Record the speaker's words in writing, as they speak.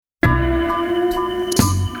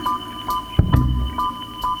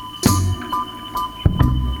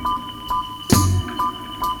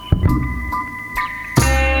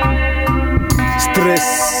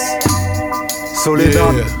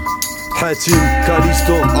Soledad, Hatim,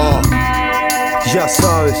 Calisto, ya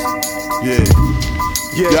sabes.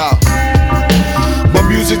 Yeah. My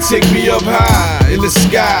music take me up high in the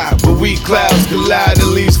sky, where weak clouds collide and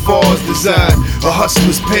leaves falls design. A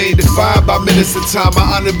hustler's pain defined by minutes of time.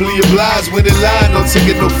 I honorably oblige when in line, no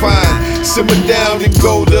ticket, no fine. Simmer down and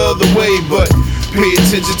go the other way, but pay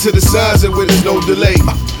attention to the signs and when there's no delay.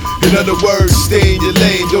 In other words, stay in your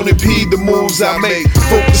lane, don't impede the moves I make.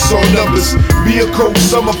 Focus on numbers, be a coach,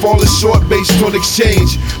 summer falling short based on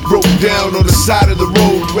exchange. Broke down on the side of the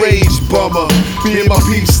road, rage bummer. Me and my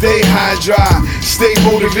peeps stay high and dry, stay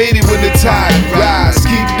motivated when the tide rise.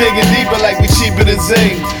 Keep digging deeper like we cheaper than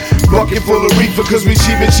Zane. Bucket full of reefer cause we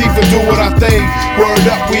cheap and cheaper, do what I think. Word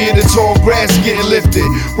up, we in the tall grass getting lifted.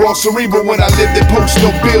 Raw cerebral when I lived it, post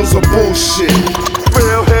no bills or bullshit.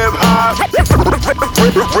 Real hip hop,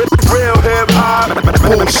 real hip hop,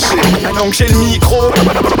 bullshit. Maintenant que j'ai le micro, je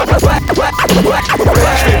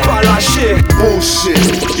vais pas lâcher. Bullshit.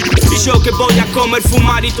 Dicevo che voglio come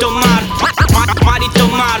fumare e tomar, mari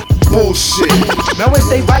tomar. Bullshit. Now if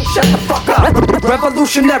they right, shut the fuck up.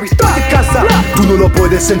 Revolutionary, de casa. Tú no lo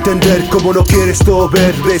puedes entender como no quieres todo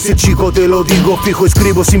ver. Ese chico te lo digo, fijo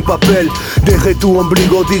escribo sin papel. Deje tu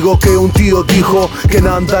ombligo, digo que un tío dijo que en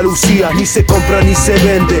Andalucía ni se compra ni se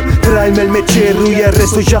vende. Tráeme el mechero y el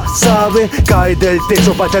resto ya sabe. Cae del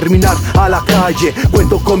techo para terminar a la calle.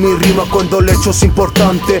 Cuento con mi rima cuando el hecho es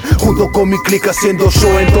importante. Junto con mi clique haciendo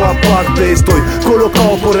show en toda parte. Estoy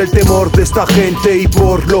colocado por el temor de esta gente y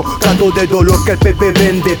por lo canto de dolor que el Pepe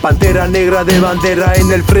vende. Pantera negra de bandera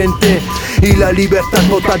en el frente y la libertad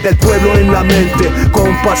total del pueblo en la mente.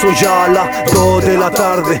 Con paso ya a las 2 de la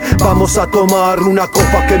tarde, vamos a tomar una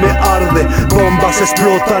copa que me arde. Bombas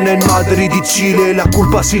explotan en Madrid y Chile, la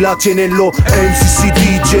culpa si la tienen los MCs y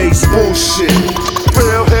DJs. Bullshit.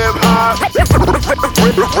 Real hip hop,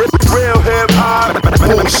 real hip hop,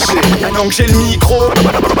 bullshit. Maintenant que j'ai le micro, je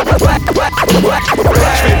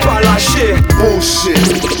vais pas lâcher. Bullshit.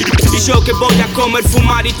 Dicevo che voglio come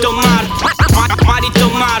fumare e tomar, mari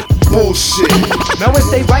tomar. Bullshit. Now if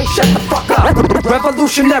they right, shut the fuck up.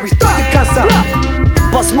 Revolutionary, de casa.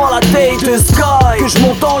 Passe-moi la date de Sky, que je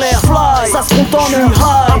monte en l'air fly. Ça se compte en heure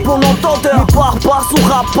high, un bon entendeur. Mais barbares ou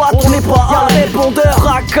rapat, on n'est pas y'a le répondeur.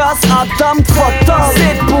 Fracasse, Adam, fatal.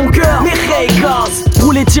 C'est de bon cœur, mais Raygas.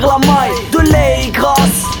 Rouler tire la maille, de lait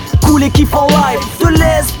grasse. Couler kiff en live, de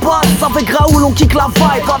l'espace. Avec Raoul on kick la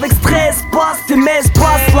vibe. Avec stress passe, tes messes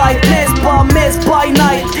passe like. N'est pas mess by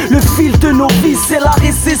night. Le fil de nos vies c'est la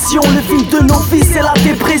récession. Le film de nos vies c'est la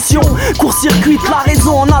dépression. Court-circuite la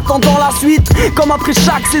raison en attendant la suite. Comme après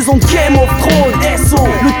chaque saison de Game of Thrones. SO,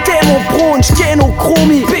 le thème on prône, j'ken au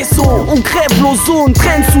chromie. Peso, on crève l'ozone,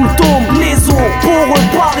 traîne sous le dôme. Les os, pour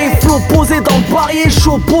reparer, flow posé dans le barrier.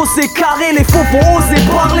 Chaud, bossé, carré, les faux vont oser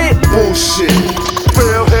parler. Bullshit.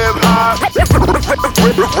 Real hip hop,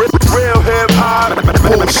 real hip hop,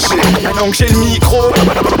 bullshit. Maintenant que j'ai le micro, je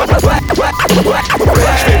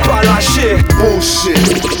vais pas lâcher.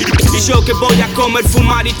 Bullshit. Dicevo che voglio come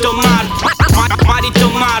fumare e tomar, mari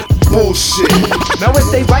tomar. Bullshit. Now if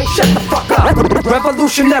they right, shut the fuck up.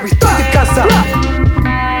 Revolutionary, de casa.